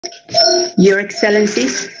Your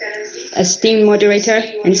Excellencies, esteemed moderator,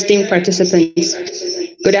 and esteemed participants,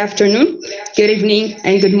 good afternoon, good evening,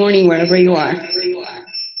 and good morning wherever you are.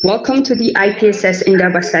 Welcome to the IPSS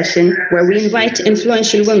Indaba Session, where we invite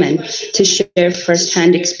influential women to share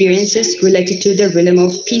first-hand experiences related to the realm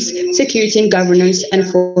of peace, security, and governance,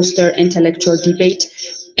 and foster intellectual debate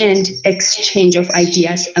and exchange of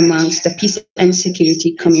ideas amongst the peace and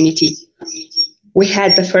security community. We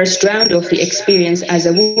had the first round of the experience as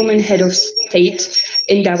a woman head of state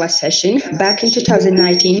Indaba Session back in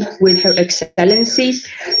 2019 with Her Excellency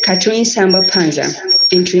Catherine Samba Panza,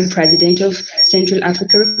 interim president of Central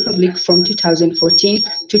African Republic from 2014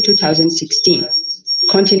 to 2016.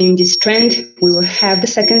 Continuing this trend, we will have the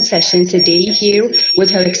second session today here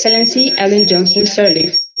with Her Excellency Ellen Johnson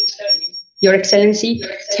Sirleaf. Your Excellency,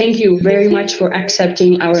 thank you very much for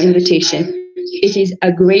accepting our invitation. It is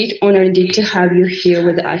a great honor indeed to have you here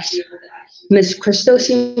with us. Ms. Crystal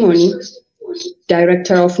Simoni,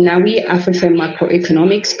 Director of NAWI African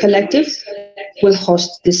Macroeconomics Collective, will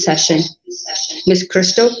host this session. Ms.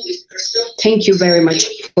 Crystal, thank you very much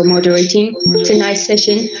for moderating tonight's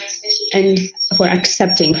session and for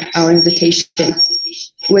accepting our invitation.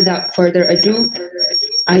 Without further ado,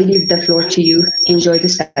 I leave the floor to you. Enjoy the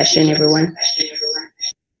session, everyone.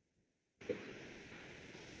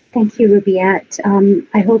 Thank you, Rubiat.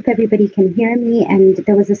 I hope everybody can hear me. And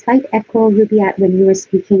there was a slight echo, Rubiat, when you were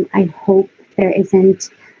speaking. I hope there isn't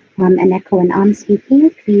an echo when I'm speaking.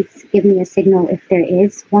 Please give me a signal if there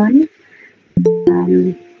is one.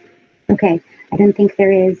 Okay, I don't think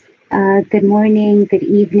there is. Good morning, good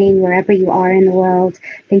evening, wherever you are in the world.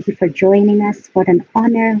 Thank you for joining us. What an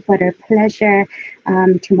honor, what a pleasure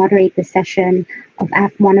to moderate the session of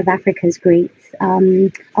one of Africa's greats.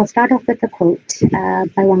 I'll start off with a quote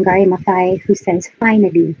by Wangari Maathai, who says,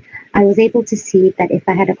 "Finally, I was able to see that if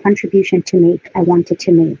I had a contribution to make, I wanted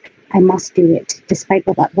to make. I must do it, despite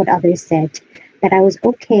what others said, that I was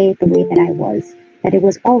okay the way that I was, that it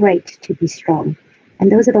was all right to be strong."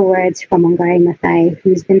 And those are the words from Wangari Maathai,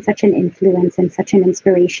 who's been such an influence and such an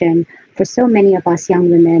inspiration for so many of us young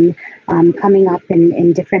women coming up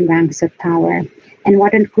in different ranks of power. And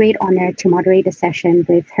what a great honor to moderate a session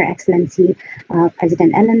with Her Excellency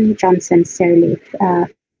President Ellen Johnson Sirleaf,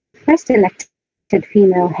 first elected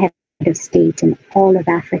female head of state in all of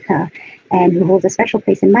Africa, and who holds a special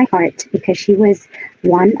place in my heart because she was,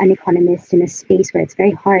 one, an economist in a space where it's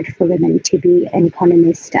very hard for women to be an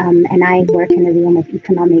economist, and I work in the realm of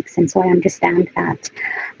economics, and so I understand that.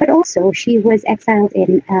 But also, she was exiled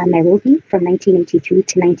in Nairobi from 1983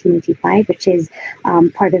 to 1985, which is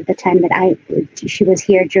part of the time that she was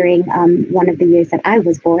here during one of the years that I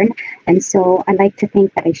was born, and so I like to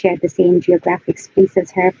think that I shared the same geographic space as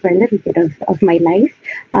her for a little bit of my life,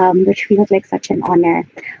 which feels like such an honor.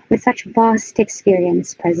 With such vast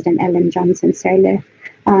experience, President Ellen Johnson Sirleaf,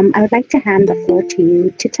 I would like to hand the floor to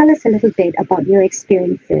you to tell us a little bit about your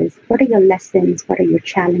experiences. What are your lessons? What are your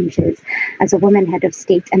challenges as a woman head of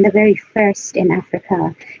state and the very first in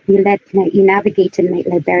Africa? You navigated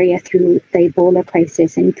Liberia through the Ebola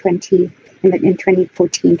crisis in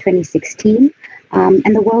 2014, 2016.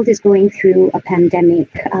 And the world is going through a pandemic.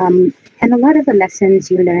 And a lot of the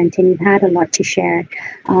lessons you learned, and you've had a lot to share,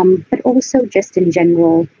 but also just in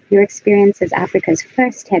general, your experience as Africa's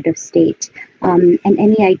first head of state, and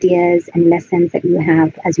any ideas and lessons that you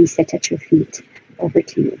have as we sit at your feet. Over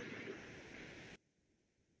to you.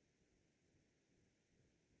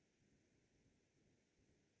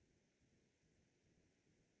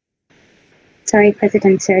 Sorry,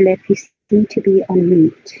 President Sirleaf, you seem to be on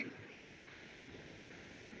mute.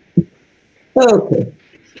 Okay.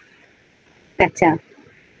 Better.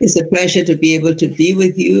 It's a pleasure to be able to be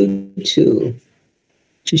with you, to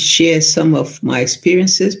share some of my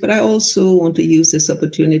experiences, but I also want to use this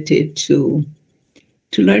opportunity to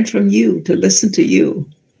learn from you, to listen to you.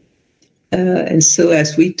 And so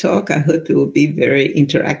as we talk, I hope it will be very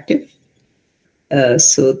interactive,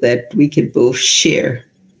 so that we can both share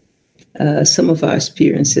some of our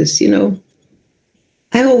experiences. You know,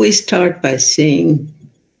 I always start by saying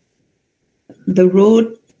the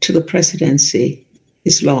road to the presidency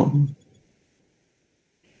is long.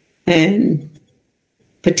 And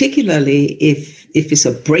particularly if it's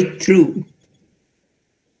a breakthrough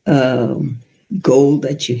goal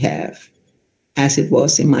that you have, as it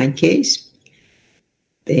was in my case,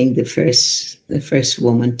 being the first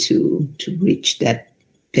woman to reach that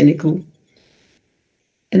pinnacle.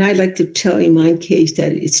 And I like to tell in my case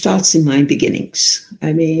that it starts in my beginnings.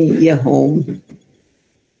 I mean, your home,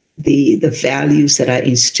 the values that are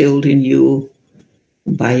instilled in you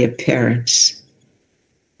by your parents,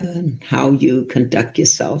 and how you conduct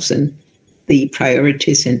yourselves, and the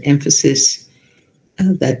priorities and emphasis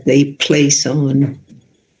that they place on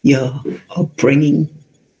your upbringing,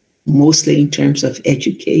 mostly in terms of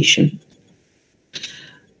education.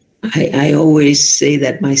 I always say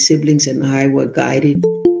that my siblings and I were guided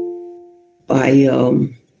by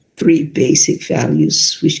 3 basic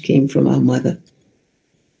values which came from our mother.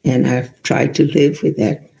 And I've tried to live with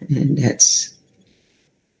that. And that's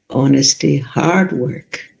honesty, hard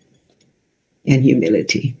work, and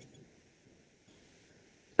humility.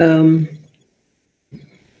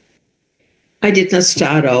 I did not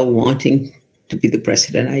start out wanting to be the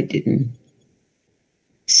president. I didn't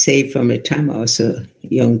say from the time I was a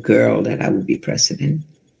young girl that I would be president.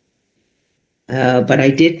 But I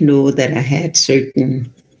did know that I had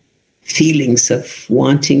certain feelings of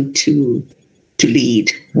wanting to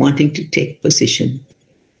lead, wanting to take position,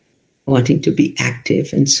 wanting to be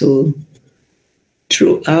active. And so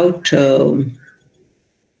throughout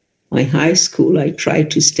my high school, I tried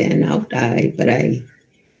to stand out. But I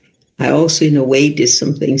also, in a way, did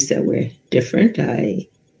some things that were different. I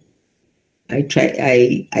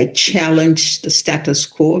challenged the status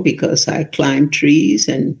quo because I climbed trees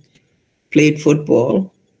and played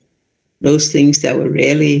football. Those things that were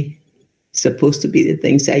really supposed to be the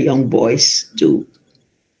things that young boys do.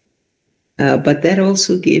 But that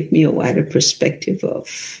also gave me a wider perspective of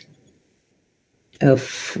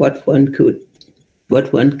what one could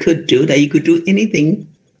do, that you could do anything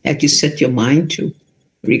that you set your mind to,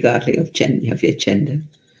 regardless of your gender.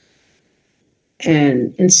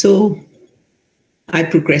 And so I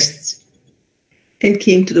progressed and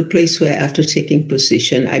came to the place where, after taking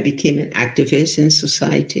position, I became an activist in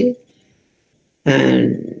society.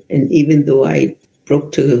 And even though I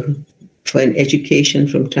broke for an education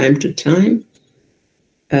from time to time,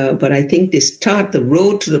 but I think the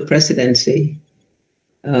road to the presidency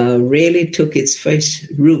really took its first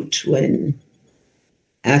root when,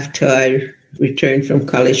 after I returned from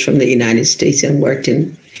college from the United States and worked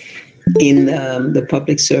in the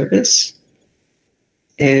public service.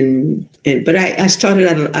 But I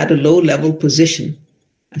started at a low-level position.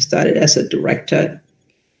 I started as a director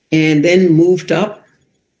and then moved up,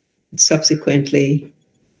 subsequently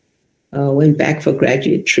went back for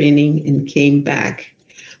graduate training and came back.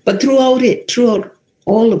 But throughout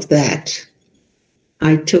all of that,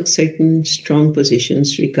 I took certain strong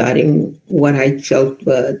positions regarding what I felt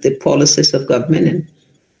were the policies of government and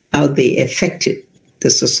how they affected the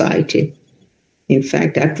society. In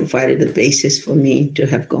fact, that provided the basis for me to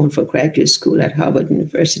have gone for graduate school at Harvard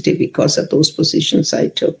University because of those positions I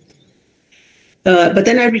took. But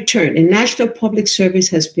then I returned, and national public service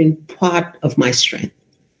has been part of my strength.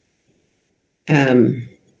 And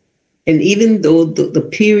even though the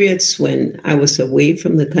periods when I was away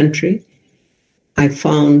from the country, I had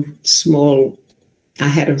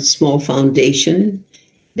a small foundation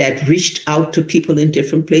that reached out to people in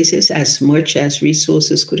different places as much as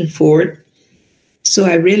resources could afford. So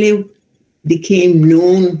I really became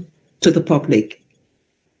known to the public.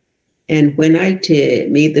 And when I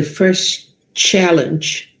made the first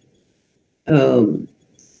challenge, as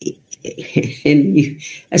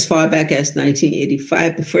far back as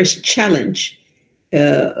 1985, the first challenge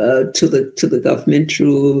to the government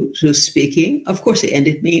through speaking, of course, it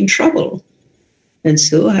ended me in trouble, and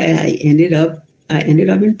so I ended up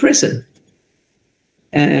in prison,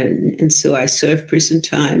 and so I served prison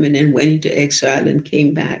time, and then went into exile and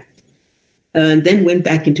came back, and then went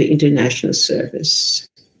back into international service.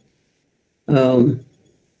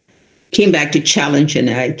 Came back to challenge, and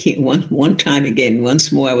I came one time again.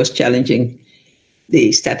 Once more, I was challenging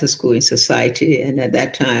the status quo in society, and at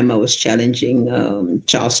that time, I was challenging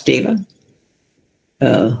Charles Taylor,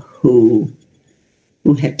 who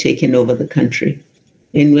had taken over the country,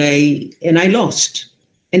 and I lost.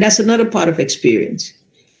 And that's another part of experience.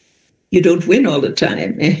 You don't win all the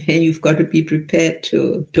time, and you've got to be prepared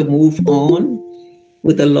to move on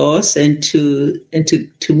with the loss and to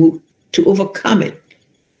overcome it,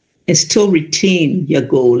 and still retain your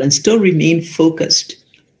goal and still remain focused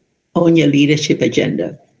on your leadership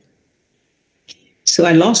agenda. So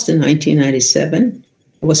I lost in 1997.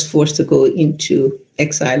 I was forced to go into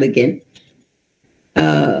exile again.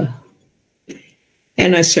 And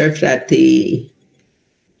I served at the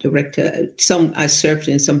director. I served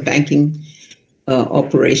in some banking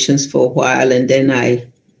operations for a while, and then I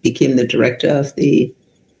became the director of the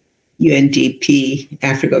UNDP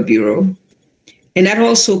Africa Bureau. And that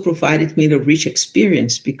also provided me a rich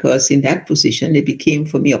experience, because in that position, it became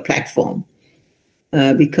for me a platform.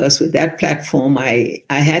 Because with that platform, I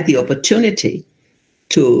had the opportunity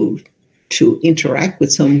to interact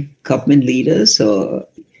with some government leaders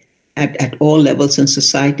at all levels in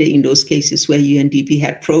society. In those cases where UNDP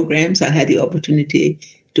had programs, I had the opportunity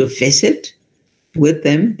to visit with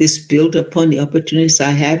them. This built upon the opportunities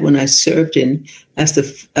I had when I served as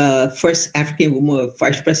the first African woman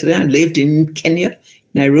vice president. I lived in Kenya,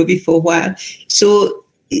 Nairobi for a while. So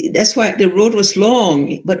that's why the road was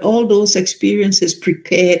long, but all those experiences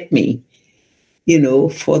prepared me,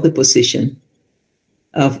 for the position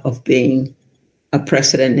of being a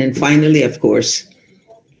president. And finally, of course,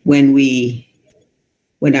 when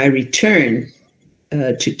I returned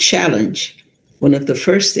to challenge, one of the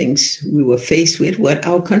first things we were faced with, what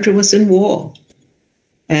our country was in war.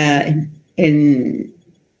 And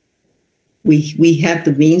we had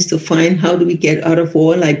the means to find how do we get out of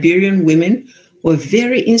war. Liberian women were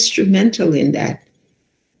very instrumental in that.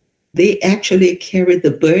 They actually carried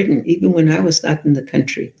the burden, even when I was not in the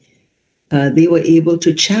country. They were able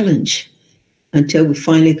to challenge until we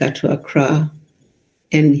finally got to Accra,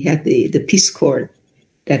 and we had the Peace Corps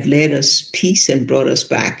that led us peace and brought us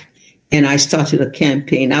back. And I started a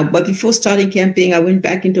campaign. Now, but before starting campaign, I went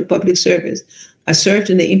back into public service. I served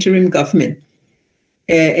in the interim government.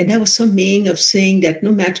 And that was some meaning of saying that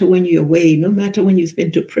no matter when you're away, no matter when you've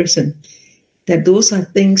been to prison, that those are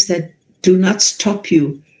things that do not stop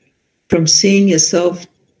you from seeing yourself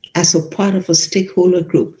as a part of a stakeholder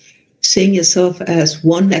group, seeing yourself as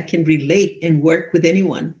one that can relate and work with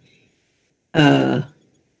anyone. So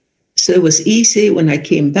it was easy when I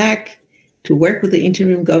came back to work with the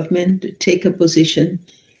interim government, to take a position,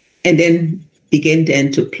 and then begin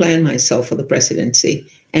then to plan myself for the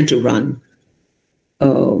presidency and to run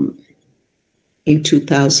in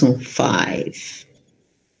 2005.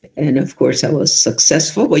 And of course, I was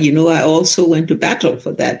successful. But I also went to battle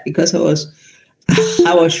for that because I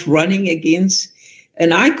was running against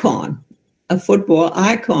an icon, a football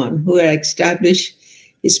icon who had established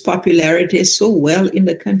his popularity so well in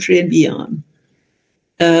the country and beyond.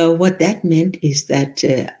 What that meant is that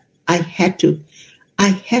I had to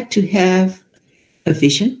have a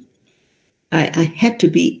vision. I had to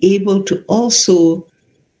be able to also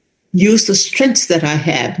use the strengths that I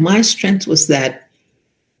had. My strength was that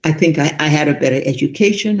I think I had a better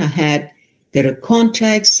education, I had better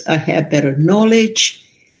contacts, I had better knowledge,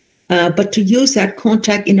 but to use that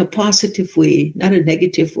contact in a positive way, not a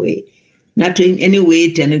negative way, not to in any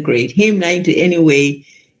way denigrate him, not in any way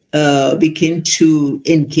begin to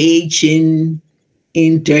engage in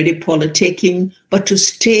dirty politicking, but to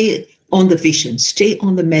stay on the vision, stay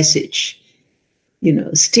on the message,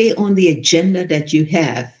 stay on the agenda that you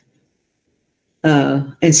have,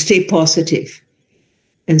 and stay positive.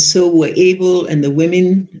 And so we're able, and the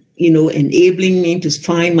women, enabling me to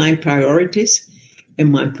find my priorities.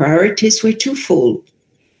 And my priorities were twofold: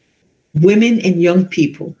 women and young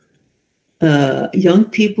people. Young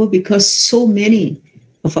people, because so many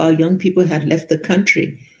of our young people had left the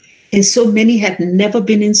country, and so many had never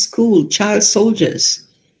been in school, child soldiers.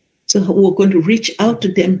 So we're going to reach out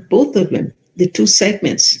to them, both of them, the two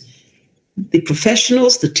segments, the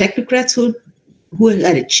professionals, the technocrats who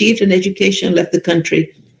had achieved an education, left the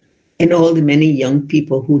country, and all the many young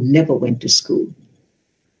people who never went to school.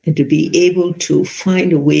 And to be able to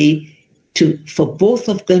find a way for both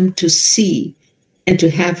of them to see and to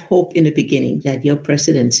have hope in the beginning that your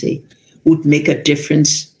presidency would make a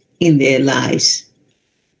difference in their lives.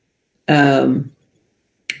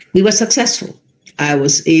 We were successful. I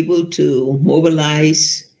was able to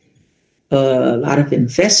mobilize a lot of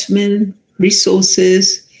investment,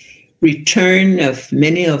 resources, return of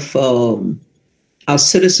many of our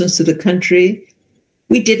citizens to the country.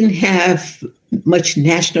 We didn't have much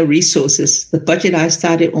national resources. The budget I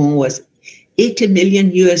started on was $80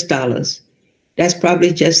 million US. That's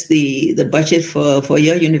probably just the budget for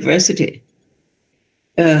your university.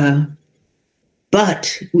 But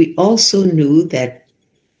we also knew that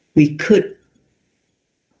we could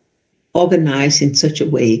organize in such a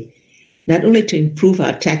way, not only to improve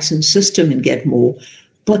our taxing system and get more,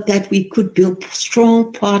 but that we could build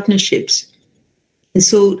strong partnerships. And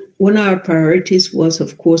so one of our priorities was,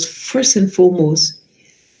 of course, first and foremost,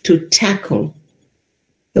 to tackle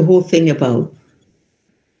the whole thing about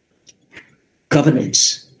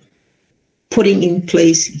governance, putting in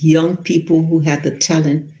place young people who had the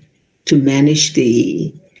talent to manage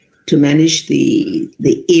the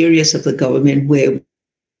areas of the government where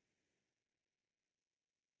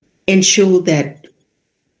ensure that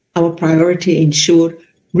our priority ensured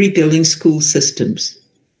rebuilding school systems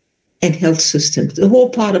and health systems. The whole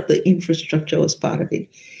part of the infrastructure was part of it.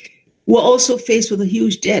 We're also faced with a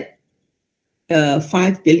huge debt,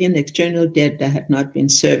 $5 billion external debt that had not been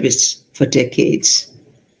serviced for decades.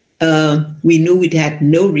 We knew we'd had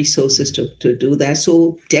no resources to do that.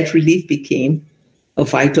 So debt relief became a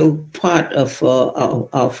vital part of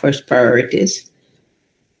our first priorities.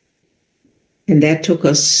 And that took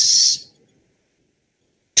us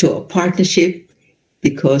to a partnership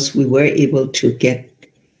because we were able to get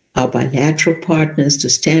our bilateral partners to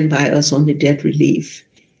stand by us on the debt relief,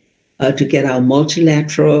 to get our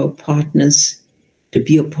multilateral partners to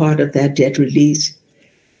be a part of that debt release.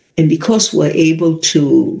 And because we're able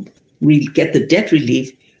to get the debt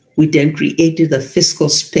relief, we then created a fiscal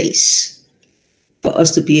space for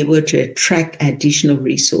us to be able to attract additional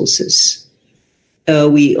resources.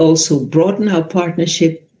 We also broadened our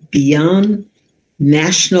partnership beyond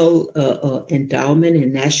national endowment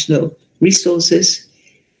and national resources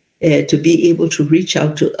to be able to reach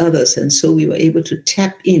out to others. And so we were able to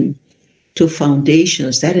tap in to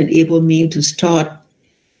foundations that enabled me to start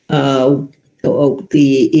a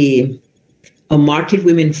Market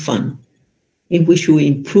Women Fund, in which we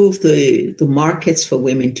improve the markets for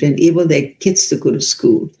women to enable their kids to go to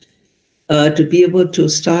school, to be able to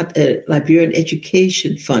start a Liberian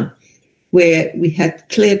Education Fund, where we had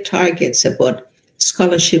clear targets about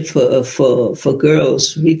scholarship for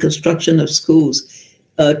girls, reconstruction of schools,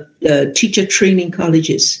 teacher training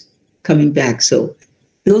colleges coming back. So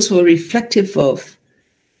those were reflective of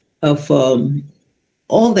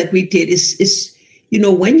all that we did. Is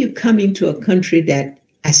when you come into a country that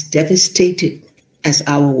as devastated as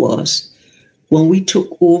our was, when we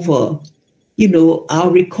took over,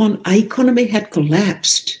 our economy had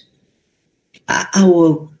collapsed.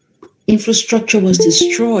 Our infrastructure was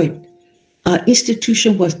destroyed. Our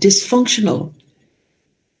institution was dysfunctional.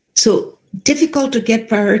 So difficult to get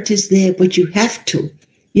priorities there, but you have to.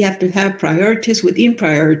 You have to have priorities within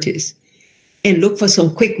priorities and look for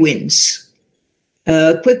some quick wins.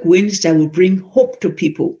 Quick wins that will bring hope to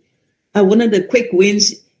people. One of the quick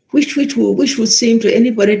wins, which would seem to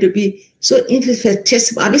anybody to be so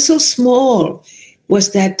infinitesimal, I mean, so small,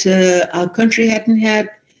 was that our country hadn't had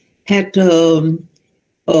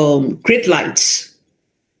grid lights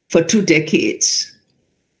for 2 decades.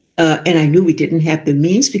 And I knew we didn't have the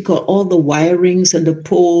means because all the wirings and the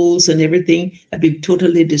poles and everything had been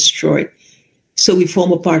totally destroyed. So we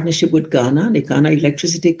formed a partnership with Ghana, the Ghana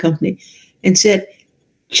Electricity Company, and said,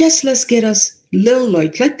 just let's get us little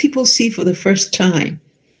light. Let people see for the first time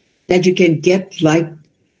that you can get light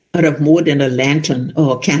out of more than a lantern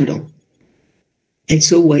or a candle. And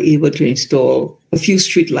so we're able to install a few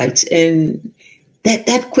street lights. And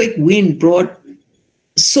that quick win brought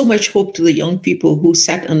so much hope to the young people who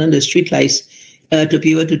sat under the streetlights to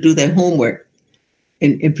be able to do their homework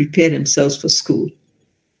and prepare themselves for school.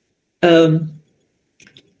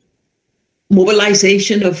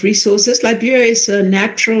 Mobilization of resources. Liberia is a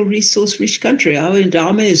natural resource-rich country. Our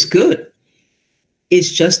endowment is good.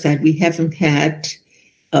 It's just that we haven't had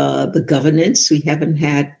the governance. We haven't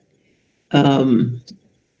had the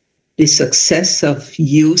success of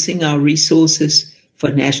using our resources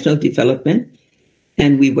for national development.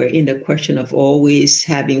 And we were in the question of always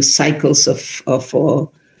having cycles of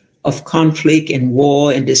conflict and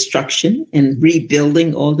war and destruction and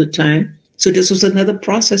rebuilding all the time. So this was another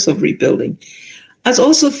process of rebuilding. I was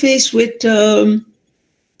also faced with, in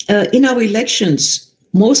our elections,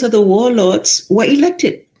 most of the warlords were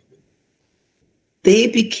elected. They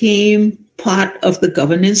became part of the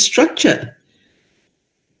governance structure.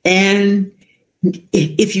 And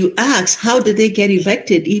if you ask, how did they get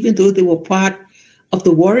elected, even though they were part of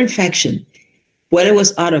the warring faction, whether it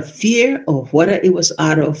was out of fear or whether it was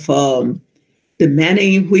out of the manner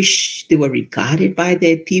in which they were regarded by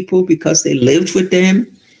their people because they lived with them,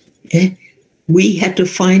 we had to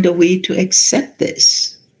find a way to accept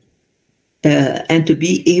this and to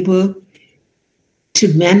be able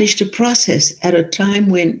to manage the process at a time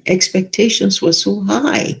when expectations were so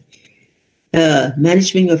high.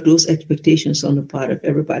 Management of those expectations on the part of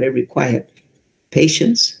everybody required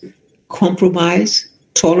patience, compromise,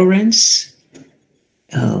 tolerance,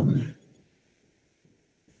 and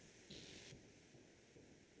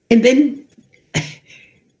then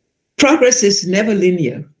progress is never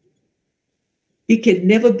linear. You can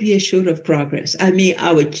never be assured of progress. I mean,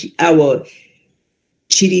 our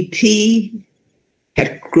GDP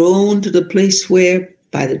had grown to the place where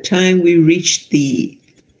by the time we reached the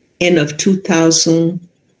end of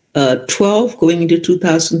 2012, going into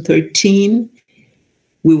 2013,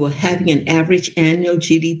 we were having an average annual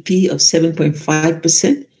GDP of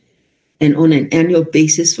 7.5%. And on an annual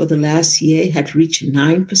basis for the last year had reached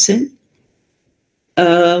 9%.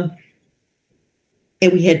 And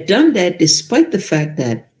we had done that despite the fact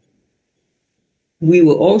that we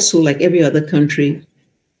were also, like every other country,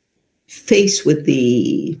 faced with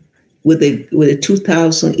the with the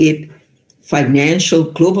 2008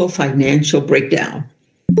 global financial breakdown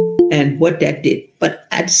and what that did. But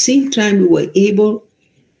at the same time, we were able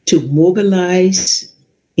to mobilize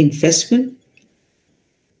investment,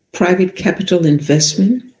 private capital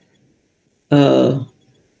investment, to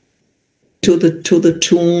the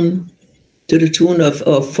tune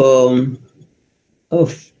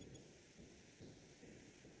of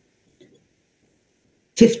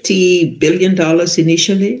 $50 billion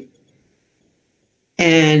initially,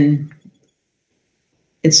 and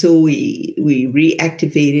so we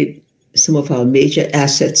reactivated some of our major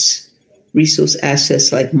assets, resource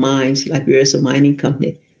assets like mines. Liberia is a mining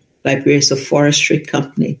company. Liberia is a forestry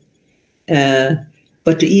company.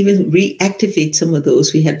 But to even reactivate some of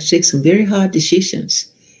those, we had to take some very hard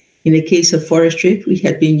decisions. In the case of forestry, we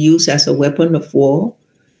had been used as a weapon of war.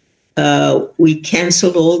 We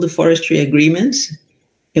canceled all the forestry agreements,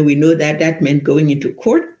 and we know that that meant going into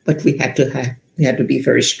court. But we had to be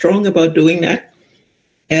very strong about doing that,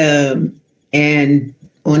 and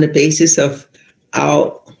on the basis of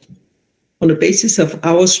our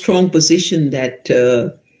strong position that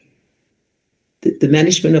the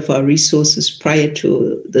management of our resources prior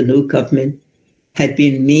to the new government had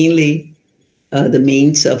been mainly the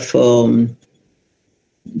means of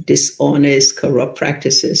dishonest, corrupt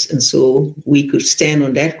practices. And so we could stand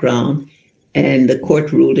on that ground, and the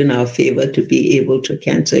court ruled in our favor to be able to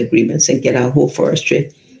cancel agreements and get our whole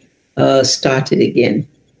forestry started again.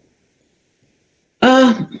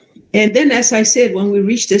 And then, as I said, when we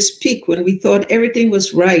reached this peak, when we thought everything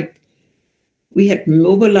was right, we had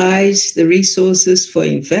mobilized the resources for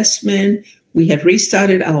investment. We had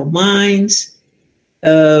restarted our mines.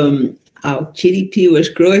 Our GDP was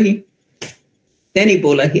growing. Then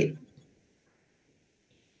Ebola hit.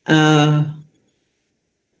 And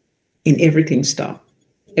everything stopped.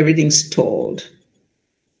 Everything stalled.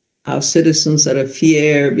 Our citizens, out of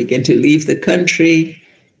fear, began to leave the country.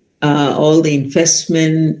 All the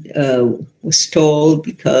investment was stalled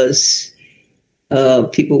because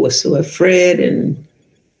people were so afraid, and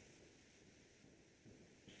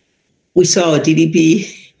we saw our GDP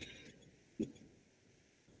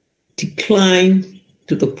decline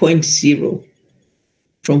to the point zero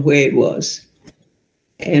from where it was.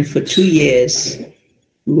 And for 2 years,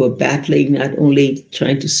 we were battling, not only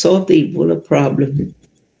trying to solve the Ebola problem,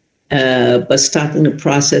 but starting the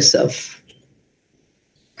process of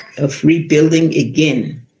rebuilding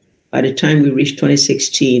again by the time we reached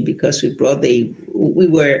 2016, because we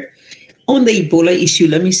were on the Ebola issue.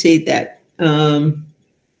 Let me say that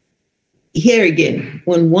here again,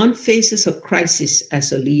 when one faces a crisis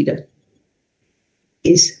as a leader,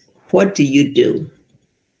 is what do you do?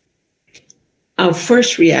 Our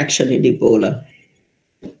first reaction in Ebola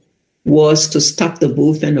was to stop the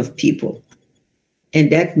movement of people. And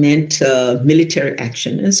that meant military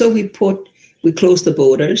action. And so we closed the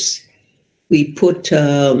borders. We put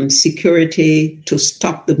security to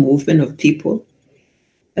stop the movement of people.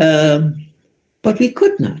 But we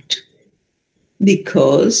could not,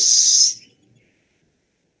 because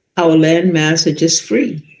our land mass are just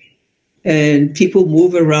free. And people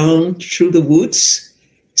move around through the woods.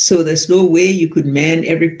 So there's no way you could man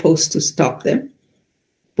every post to stop them.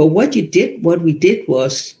 But what we did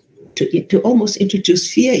was to almost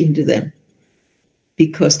introduce fear into them,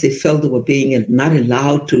 because they felt they were being not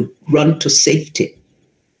allowed to run to safety.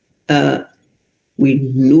 We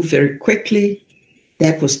knew very quickly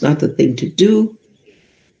that was not the thing to do,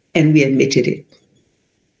 and we admitted it.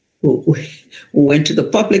 We went to the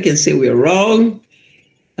public and said we're wrong.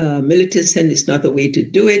 Militancy is not the way to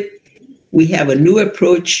do it. We have a new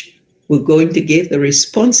approach. We're going to give the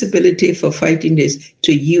responsibility for fighting this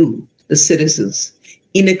to you, the citizens,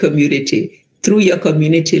 in the community, through your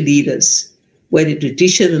community leaders, where the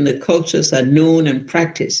tradition and the cultures are known and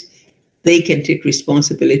practiced. They can take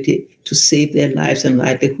responsibility to save their lives and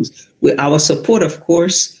livelihoods. With our support, of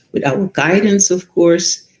course, with our guidance, of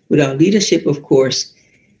course, with our leadership, of course.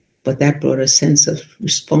 But that brought a sense of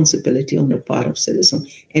responsibility on the part of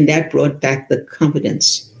citizens. And that brought back the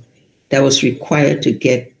confidence that was required to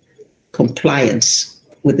get compliance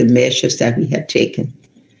with the measures that we had taken.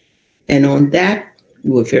 And on that,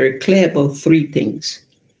 we were very clear about three things.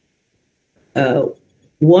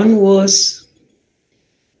 One was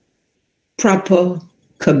proper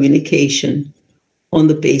communication on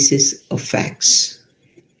the basis of facts,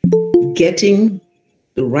 getting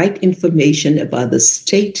the right information about the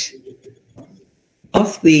state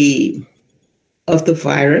of the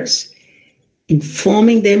virus,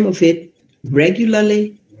 informing them of it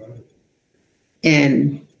regularly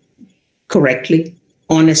and correctly,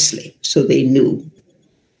 honestly, so they knew.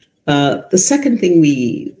 The second thing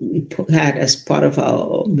we had as part of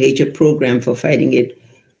our major program for fighting it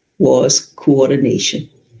was coordination,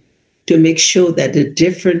 to make sure that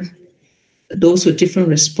those with different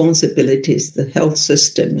responsibilities, the health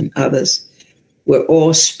system and others, were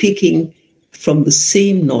all speaking from the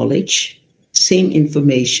same knowledge, same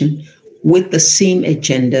information, with the same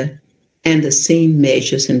agenda and the same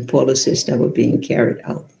measures and policies that were being carried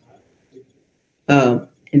out. And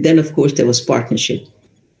then, of course, there was partnership.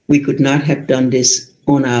 We could not have done this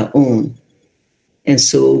on our own. And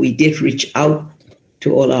so we did reach out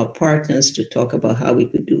to all our partners to talk about how we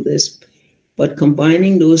could do this. But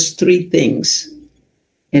combining those three things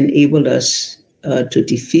enabled us to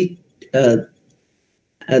defeat the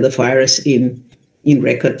virus in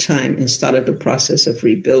record time and started the process of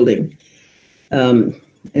rebuilding. And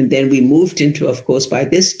then we moved into, of course, by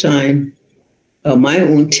this time, my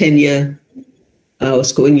own tenure. I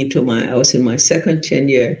was in my second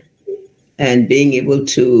tenure, and being able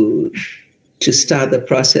to start the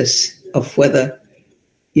process of whether,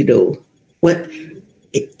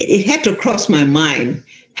 it had to cross my mind,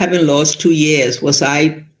 having lost 2 years, was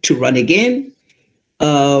I to run again?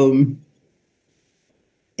 And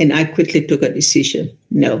I quickly took a decision.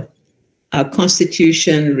 No, our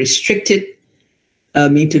Constitution restricted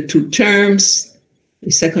me to 2 terms.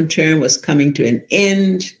 The second term was coming to an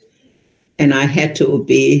end, and I had to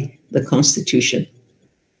obey the Constitution.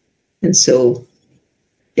 And so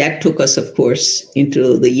that took us, of course,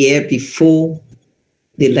 into the year before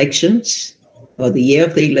the elections, or the year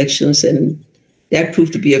of the elections, and that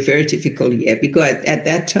proved to be a very difficult year because at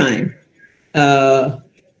that time,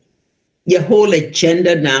 your whole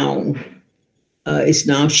agenda now is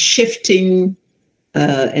now shifting,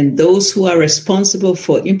 and those who are responsible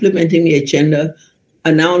for implementing the agenda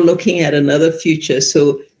are now looking at another future.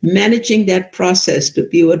 So managing that process to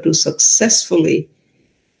be able to successfully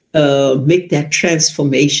make that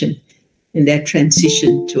transformation and that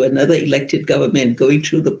transition to another elected government, going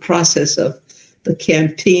through the process of the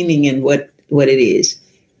campaigning and what it is,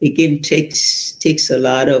 again takes a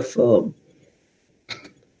lot of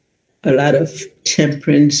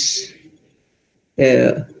temperance,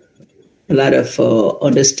 a lot of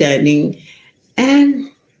understanding, and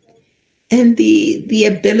the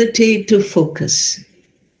ability to focus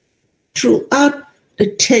throughout the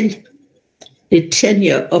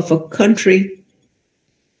tenure of a country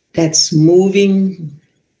that's moving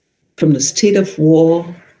from the state of war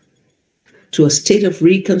to a state of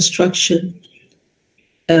reconstruction.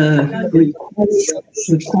 Requires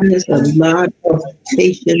a lot of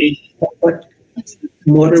patience,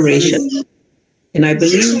 moderation, and I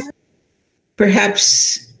believe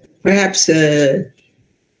perhaps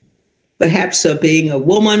being a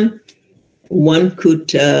woman, one could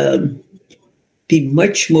be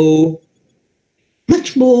much more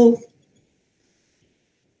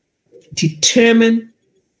determined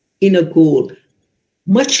in a goal,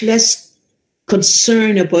 much less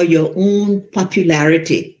concerned about your own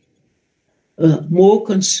popularity, more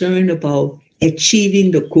concerned about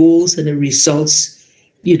achieving the goals and the results,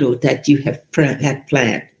 that you have had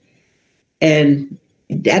planned. And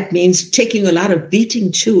that means taking a lot of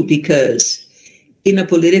beating too, because in a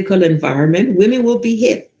political environment, women will be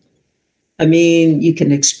hit. I mean, you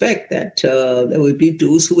can expect that there will be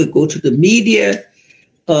those who will go to the media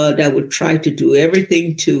that would try to do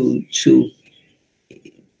everything to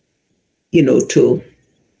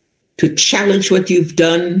challenge what you've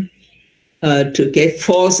done, to get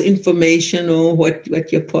false information on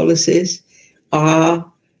what your policies are,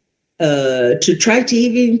 to try to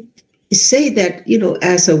even say that,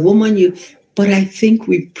 as a woman, but I think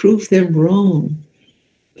we proved them wrong.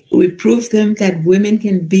 We proved them that women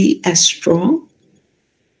can be as strong,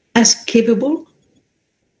 as capable,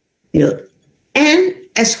 and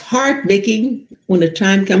as hard-making when the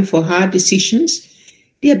time comes for hard decisions,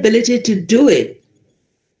 the ability to do it.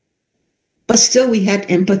 But still we had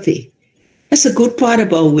empathy. That's a good part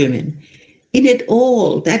about women. In it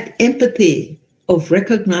all, that empathy of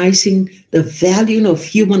recognizing the value of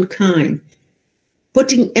humankind,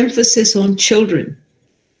 putting emphasis on children,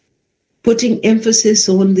 putting emphasis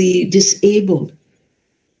on the disabled,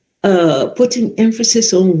 putting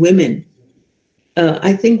emphasis on women.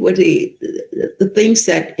 I think what the things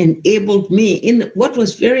that enabled me in what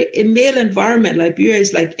was a male environment. Liberia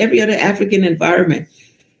is like every other African environment.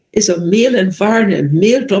 It's a male environment,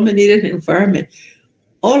 male-dominated environment,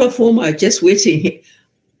 all of whom are just waiting.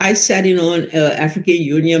 I sat in on African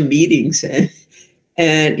Union meetings,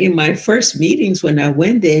 and in my first meetings when I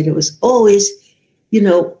went there was always,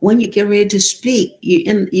 when you get ready to speak,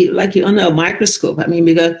 you're under a microscope. I mean,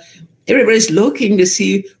 because everybody's looking to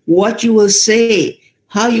see what you will say,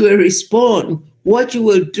 how you will respond, what you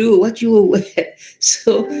will do, what you will wear.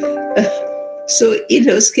 So, so in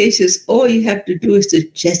those cases, all you have to do is to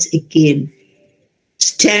just, again,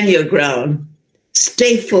 stand your ground,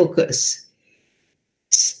 stay focused,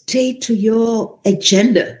 stay to your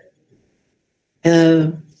agenda,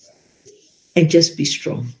 and just be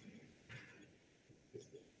strong.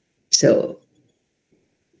 So,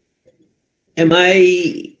 am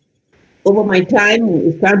I over my time?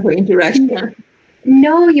 It's time for interaction.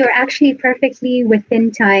 No, you're actually perfectly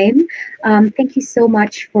within time. Thank you so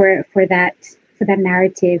much for that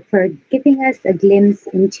narrative, for giving us a glimpse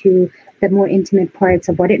into the more intimate parts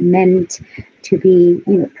of what it meant to be,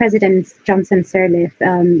 President Johnson Sirleaf.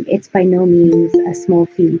 It's by no means a small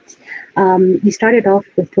feat. You started off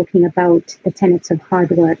with talking about the tenets of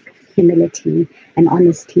hard work, humility, and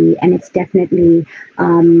honesty, and it's definitely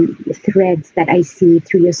threads that I see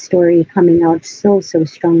through your story coming out so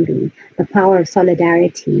strongly. The power of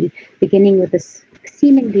solidarity, beginning with the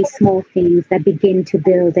seemingly small things that begin to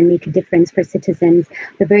build and make a difference for citizens,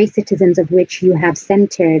 the very citizens of which you have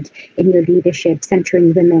centered in your leadership,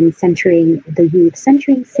 centering women, centering the youth,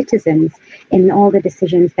 centering citizens in all the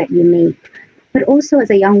decisions that you make. But also as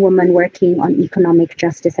a young woman working on economic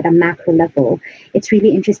justice at a macro level, it's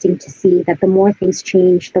really interesting to see that the more things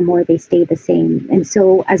change, the more they stay the same. And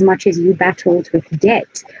so as much as you battled with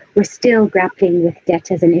debt, we're still grappling with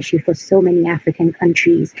debt as an issue for so many African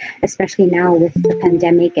countries, especially now with the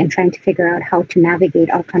pandemic and trying to figure out how to navigate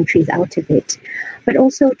our countries out of it. But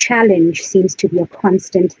also challenge seems to be a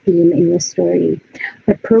constant theme in your story.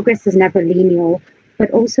 But progress is never linear, but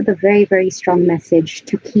also the very strong message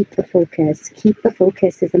to keep the focus. Keep the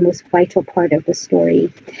focus is the most vital part of the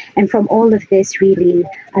story. And from all of this, really,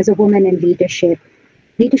 as a woman in leadership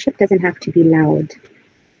doesn't have to be loud.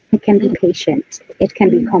 It can be patient, it can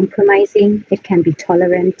be compromising, it can be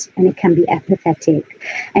tolerant, and it can be empathetic.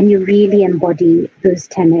 And you really embody those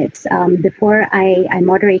tenets. Before I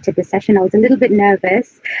moderated the session, I was a little bit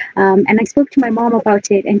nervous, and I spoke to my mom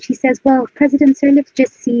about it, and she says, well, President Sirleaf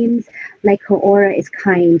just seems like her aura is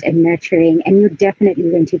kind and nurturing, and you're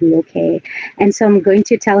definitely going to be okay. And so I'm going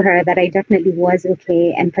to tell her that I definitely was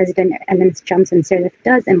okay, and President Ellen Johnson Sirleaf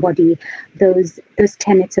does embody those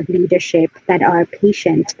tenets of leadership that are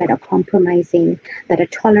patient, that are compromising, that are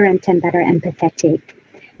tolerant, and that are empathetic.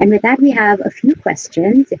 And with that, we have a few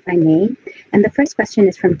questions, if I may. And the first question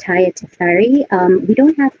is from Taya Tafari. We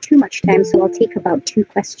don't have too much time, so I'll take about 2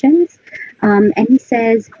 questions. And he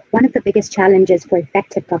says, one of the biggest challenges for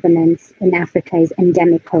effective governance in Africa is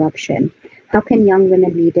endemic corruption. How can young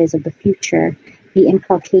women leaders of the future be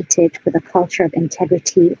inculcated with a culture of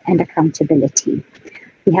integrity and accountability?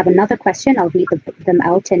 We have another question. I'll read them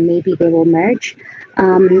out and maybe they will merge.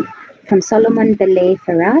 From Solomon Belay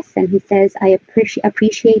Faras, and he says, I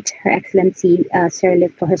appreciate Her Excellency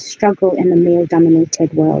Sirleaf for her struggle in the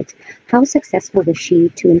male-dominated world. How successful was she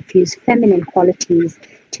to infuse feminine qualities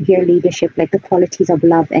to your leadership, like the qualities of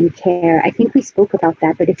love and care? I think we spoke about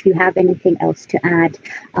that, but if you have anything else to add,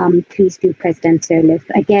 please do, President Sirleaf.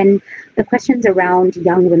 Again, the questions around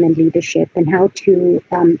young women leadership and how to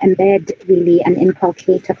embed really and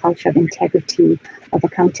inculcate a culture of integrity, of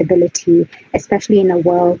accountability, especially in a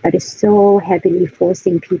world that is so heavily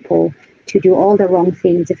forcing people to do all the wrong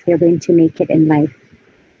things if they're going to make it in life.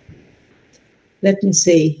 Let me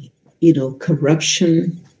say,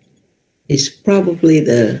 corruption is probably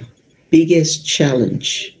the biggest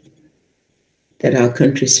challenge that our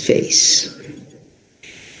countries face.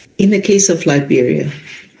 In the case of Liberia,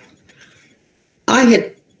 I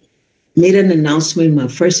had made an announcement in my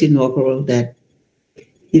first inaugural that,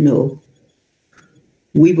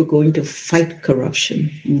 we were going to fight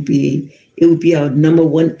corruption. It would be our number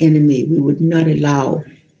one enemy. We would not allow.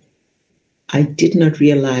 I did not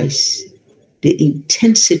realize the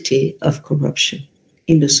intensity of corruption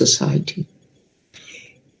in the society.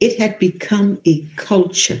 It had become a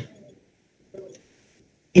culture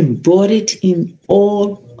embodied in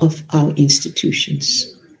all of our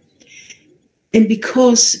institutions. And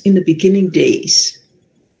because in the beginning days,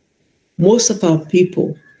 most of our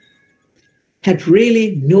people had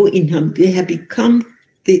really no income, they had become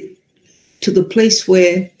to the place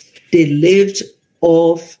where they lived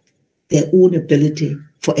off their own ability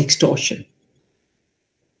for extortion.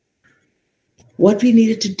 What we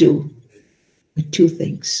needed to do were 2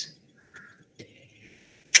 things.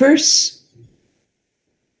 First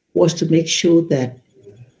was to make sure that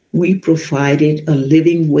we provided a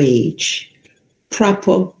living wage,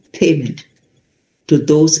 proper payment to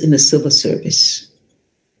those in the civil service,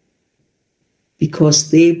 because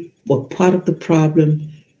they were part of the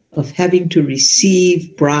problem of having to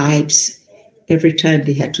receive bribes every time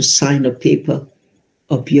they had to sign a paper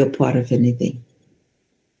or be a part of anything.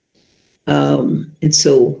 And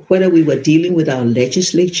so whether we were dealing with our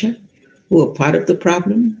legislature, who were part of the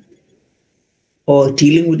problem, or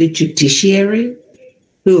dealing with the judiciary,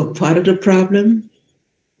 who were part of the problem,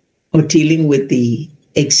 or dealing with the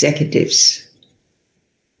executives,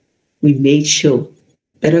 we made sure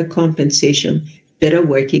better compensation, better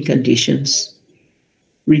working conditions,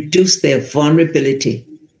 reduce their vulnerability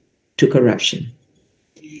to corruption.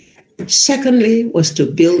 Secondly, was to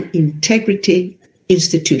build integrity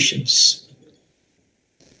institutions.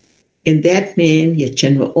 And that meant your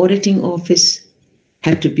general auditing office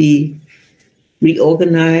had to be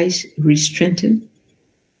reorganized, re-strengthened.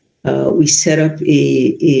 We set up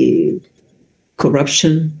a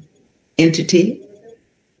corruption entity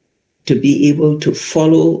to be able to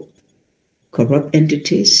follow corrupt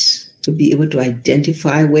entities, to be able to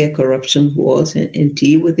identify where corruption was and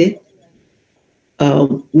deal with it.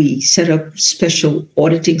 We set up special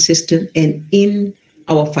auditing system and in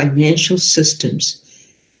our financial systems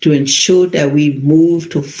to ensure that we move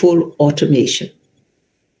to full automation,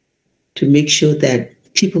 to make sure that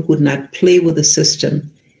people could not play with the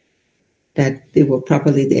system, that they were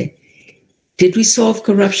properly there. Did we solve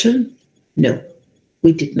corruption? No,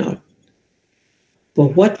 we did not.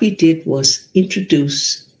 But what we did was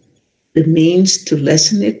introduce the means to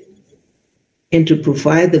lessen it and to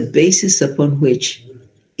provide the basis upon which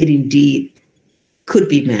it indeed could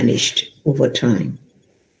be managed over time.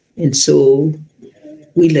 And so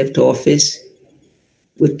we left office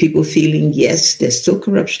with people feeling, yes, there's still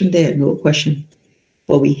corruption there, no question.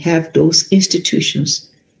 But we have those institutions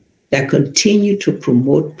that continue to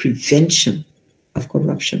promote prevention of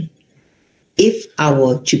corruption. If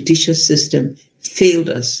our judicial system failed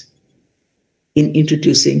us in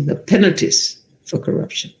introducing the penalties for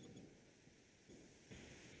corruption.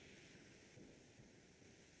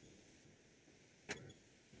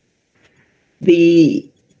 The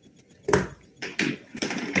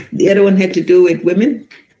other one had to do with women?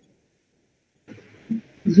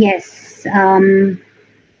 Yes. The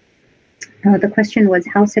question was,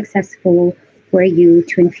 how successful were you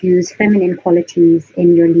to infuse feminine qualities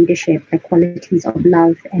in your leadership, the qualities of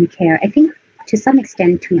love and care? I think to some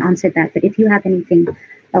extent we answered that, but if you have anything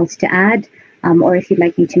else to add, or if you'd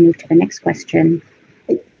like me to move to the next question.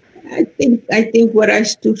 I think what I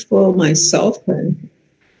stood for myself and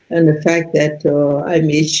the fact that I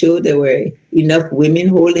made sure there were enough women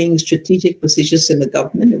holding strategic positions in the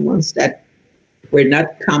government, and ones that were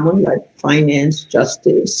not common, like finance,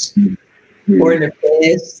 justice, foreign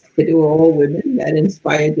affairs. They were all women. That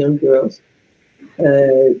inspired young girls.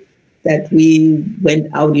 That we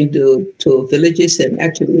went out into villages and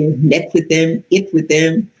actually met with them, ate with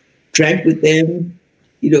them, drank with them,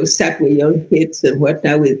 sat with young kids and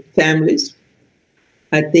whatnot with families.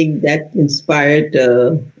 I think that inspired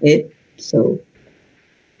it. So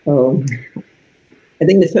I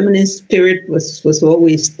think the feminine spirit was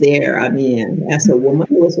always there. I mean, as a woman,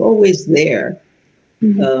 it was always there.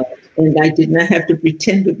 And I did not have to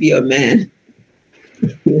pretend to be a man.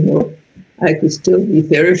 I could still be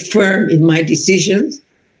very firm in my decisions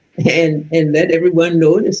and let everyone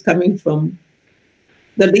know it's coming from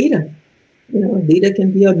the leader. A leader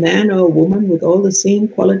can be a man or a woman with all the same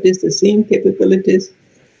qualities, the same capabilities,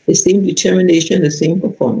 the same determination, the same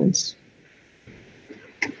performance.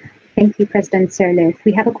 Thank you, President Sirleaf.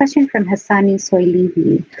 We have a question from Hassani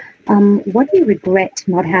Soilivi. What do you regret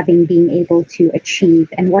not having been able to achieve,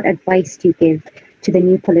 and what advice do you give to the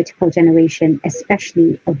new political generation,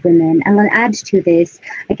 especially of women? And I'll add to this,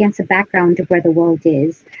 against the background of where the world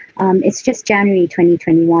is. It's just January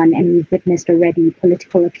 2021, and we've witnessed already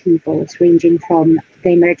political upheavals ranging from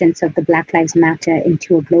the emergence of the Black Lives Matter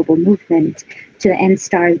into a global movement, to the End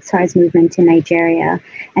SARS movement in Nigeria,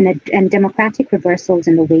 and democratic reversals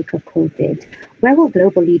in the wake of COVID. Where will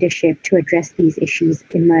global leadership to address these issues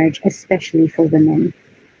emerge, especially for women?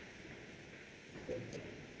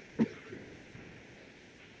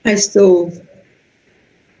 I still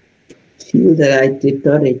feel that I did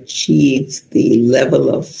not achieve the level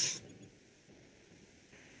of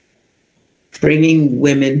bringing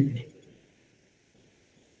women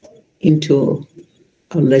into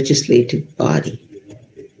a legislative body,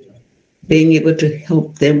 being able to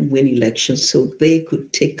help them win elections so they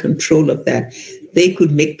could take control of that. They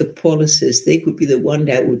could make the policies. They could be the one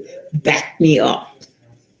that would back me up.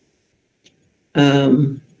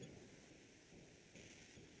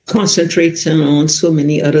 Concentration on so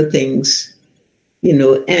many other things,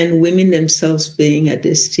 and women themselves being at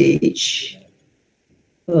this stage,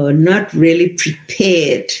 not really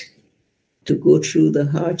prepared to go through the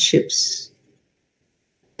hardships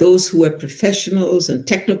those who were professionals and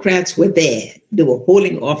technocrats were there. They were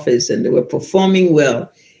holding office and they were performing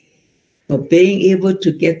well. But being able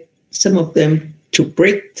to get some of them to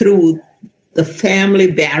break through the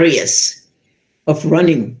family barriers of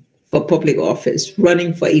running for public office,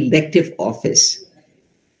 running for elective office,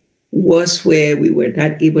 was where we were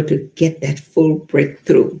not able to get that full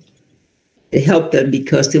breakthrough to help them,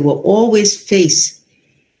 because they were always faced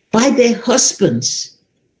by their husbands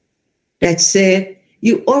that said,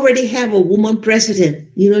 you already have a woman president,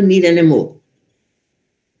 you don't need any more.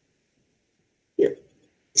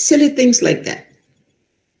 Silly things like that.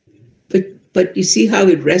 But you see how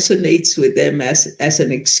it resonates with them as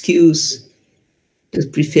an excuse to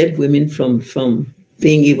prevent women from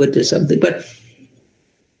being able to do something. But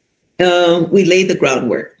we laid the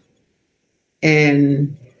groundwork.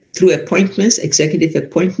 And through appointments, executive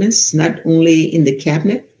appointments, not only in the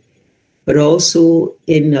cabinet, but also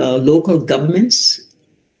in local governments,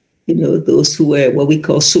 those who were what we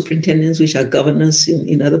call superintendents, which are governors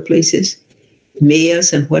in other places,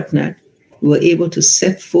 mayors and whatnot, were able to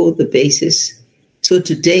set forth the basis. So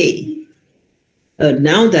today,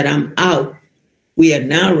 now that I'm out, we are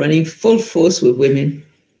now running full force with women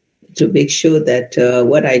to make sure that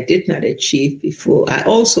what I did not achieve before, I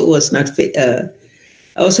also was not able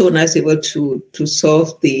to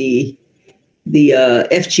solve the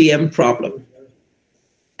FGM problem,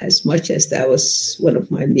 as much as that was one of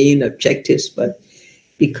my main objectives, but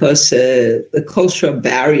because the cultural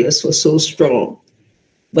barriers were so strong.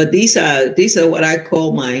 But these are what I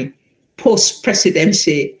call my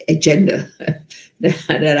post-presidency agenda,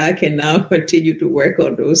 that I can now continue to work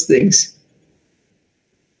on those things.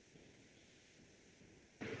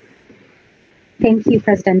 Thank you,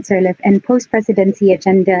 President Sirleaf. And post-presidency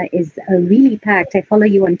agenda is really packed. I follow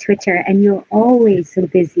you on Twitter, and you're always so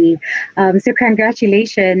busy. So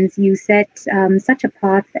congratulations. You set such a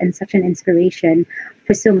path and such an inspiration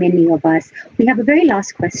for so many of us. We have a very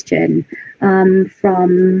last question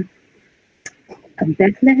from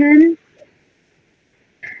Bethlehem.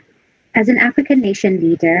 As an African nation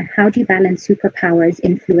leader, how do you balance superpowers'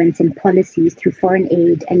 influence in policies through foreign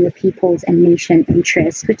aid and your people's and nation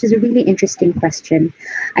interests? Which is a really interesting question.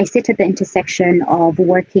 I sit at the intersection of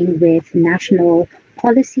working with national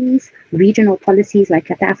policies, regional policies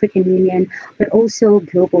like at the African Union, but also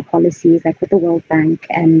global policies like with the World Bank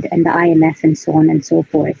and the IMF and so on and so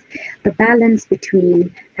forth. The balance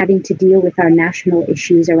between having to deal with our national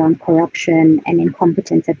issues around corruption and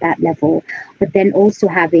incompetence at that level, but then also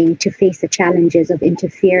having to face the challenges of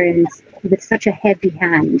interference with such a heavy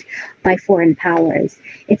hand by foreign powers.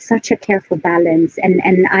 It's such a careful balance.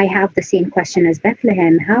 And I have the same question as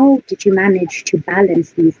Bethlehem. How did you manage to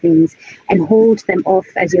balance these things and hold them off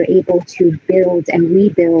as you're able to build and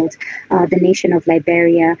rebuild the nation of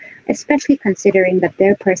Liberia, especially considering that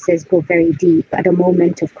their purses go very deep at a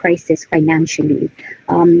moment of crisis financially?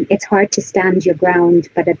 It's hard to stand your ground,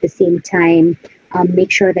 but at the same time,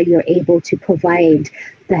 make sure that you're able to provide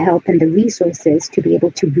the help and the resources to be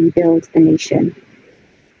able to rebuild the nation.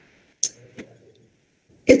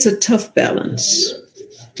 It's a tough balance,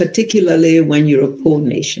 particularly when you're a poor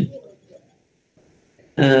nation.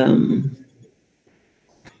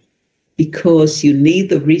 Because you need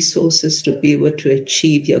the resources to be able to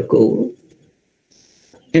achieve your goal.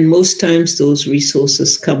 And most times those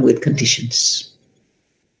resources come with conditions.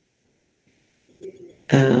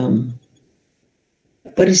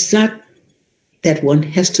 But it's not that one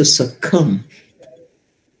has to succumb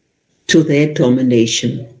to their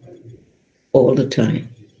domination all the time.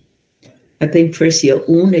 I think first your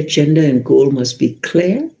own agenda and goal must be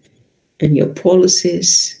clear, and your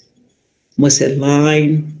policies must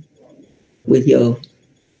align with your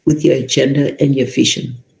agenda and your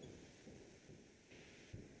vision.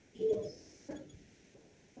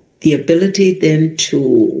 The ability then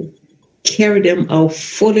to carry them out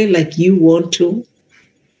fully like you want to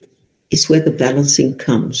is where the balancing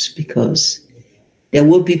comes, because there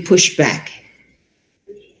will be pushback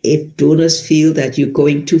if donors feel that you're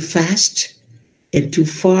going too fast and too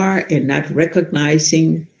far and not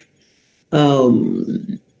recognizing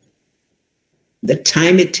the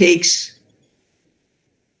time it takes.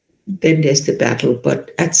 Then there's the battle.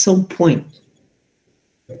 But at some point,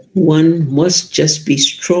 one must just be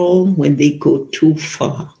strong when they go too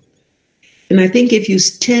far. And I think if you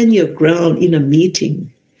stand your ground in a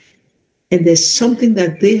meeting and there's something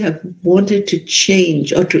that they have wanted to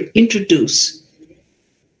change or to introduce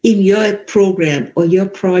in your program or your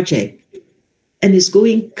project, and is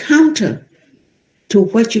going counter to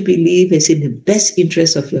what you believe is in the best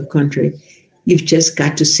interest of your country, you've just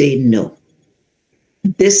got to say no.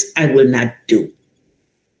 This I will not do.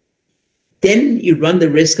 then you run the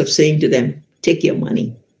risk of saying to them, take your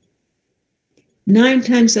money. 9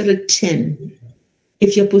 times out of 10,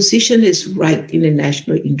 if your position is right in the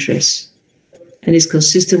national interest and is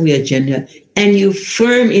consistent with your agenda, and you're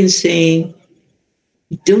firm in saying,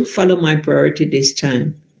 don't follow my priority this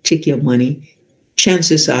time, take your money,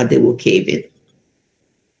 chances are they will cave in.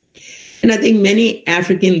 And I think many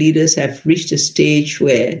African leaders have reached a stage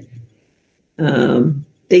where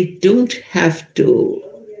they don't have to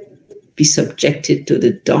be subjected to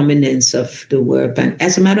the dominance of the World Bank.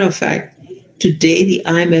 As a matter of fact, today the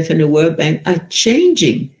IMF and the World Bank are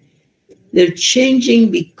changing. They're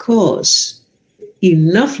changing because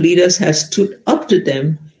enough leaders have stood up to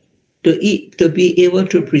them to be able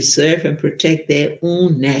to preserve and protect their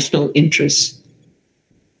own national interests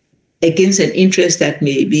against an interest that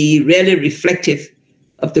may be really reflective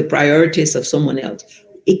of the priorities of someone else.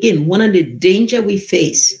 Again, one of the dangers we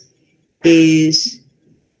face is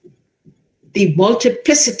the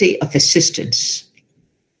multiplicity of assistance.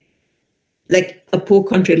 Like a poor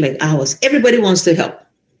country like ours, everybody wants to help.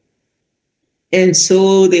 And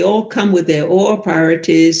so they all come with their own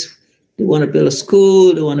priorities. They want to build a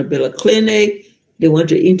school, they want to build a clinic, they want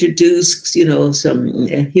to introduce, some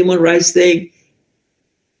human rights thing.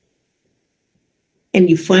 And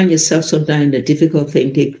you find yourself sometimes in a difficult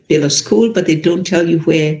thing. They build a school, but they don't tell you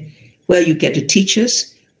where you get the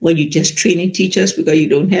teachers, when you're just training teachers because you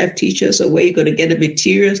don't have teachers, or where you're going to get the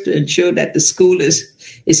materials to ensure that the school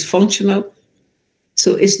is functional.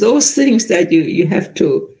 So it's those things that you have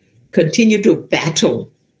to continue to battle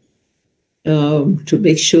to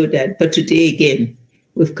make sure that. But today, again,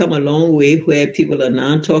 we've come a long way where people are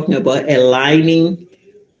now talking about aligning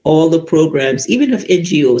all the programs, even of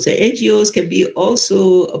NGOs. And NGOs can be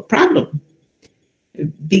also a problem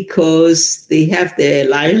because they have their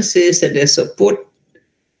alliances and their support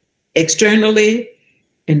externally,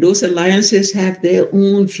 and those alliances have their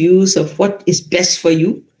own views of what is best for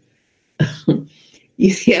you.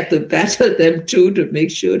 You have to battle them too to make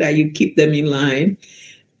sure that you keep them in line.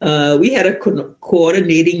 We had a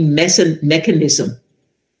coordinating mechanism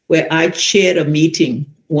where I chaired a meeting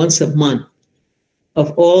once a month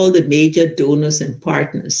of all the major donors and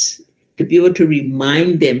partners to be able to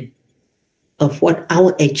remind them of what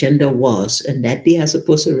our agenda was and that they are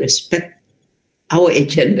supposed to respect our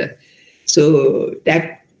agenda. So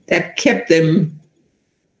that kept them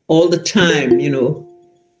all the time,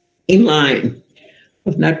 in line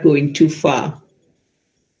of not going too far.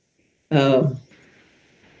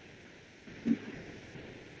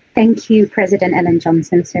 Thank you, President Ellen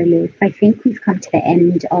Johnson Sirleaf. I think we've come to the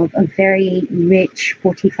end of a very rich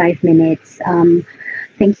 45 minutes.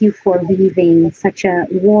 Thank you for weaving such a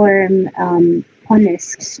warm,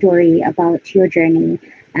 honest story about your journey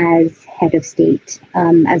as head of state,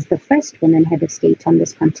 as the first woman head of state on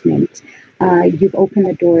this continent. You've opened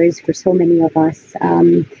the doors for so many of us.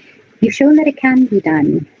 You've shown that it can be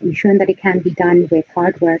done. You've shown that it can be done with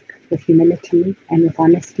hard work, with humility, and with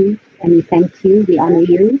honesty. And we thank you. We honor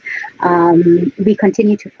you. We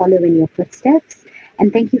continue to follow in your footsteps.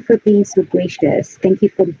 And thank you for being so gracious. Thank you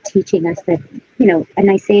for teaching us that, and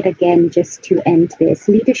I say it again just to end this,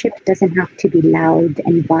 leadership doesn't have to be loud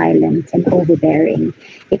and violent and overbearing.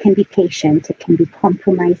 It can be patient, it can be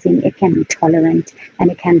compromising, it can be tolerant, and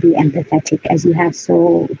it can be empathetic, as you have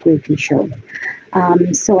so greatly shown.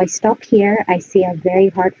 So I stop here. I say a very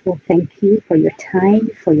heartfelt thank you for your time,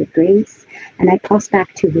 for your grace, and I pass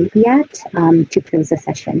back to Rubiat to close the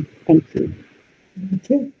session. Thank you.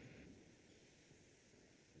 Okay.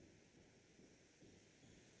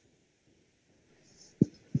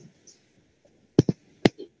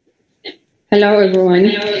 Hello,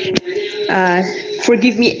 everyone.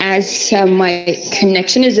 Forgive me as my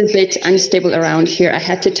connection is a bit unstable around here. I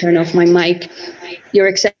had to turn off my mic. Your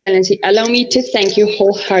Excellency, allow me to thank you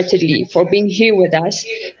wholeheartedly for being here with us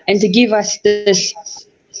and to give us this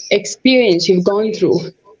experience you've gone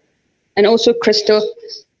through. And also, Crystal,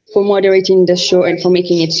 for moderating the show and for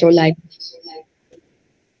making it so live.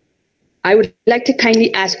 I would like to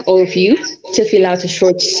kindly ask all of you to fill out a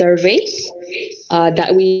short survey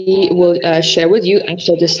that we will share with you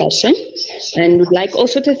after the session. And would like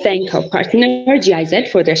also to thank our partner,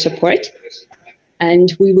 GIZ, for their support.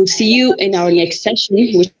 And we will see you in our next session,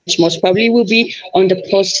 which most probably will be on the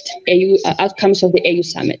post-AU outcomes of the AU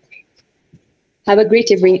Summit. Have a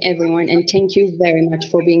great evening, everyone, and thank you very much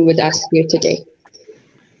for being with us here today.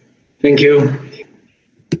 Thank you.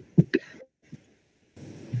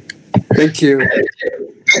 Thank you.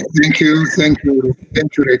 Thank you. Thank you.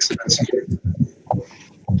 Thank you, Excellency.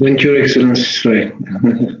 Thank you, Excellency.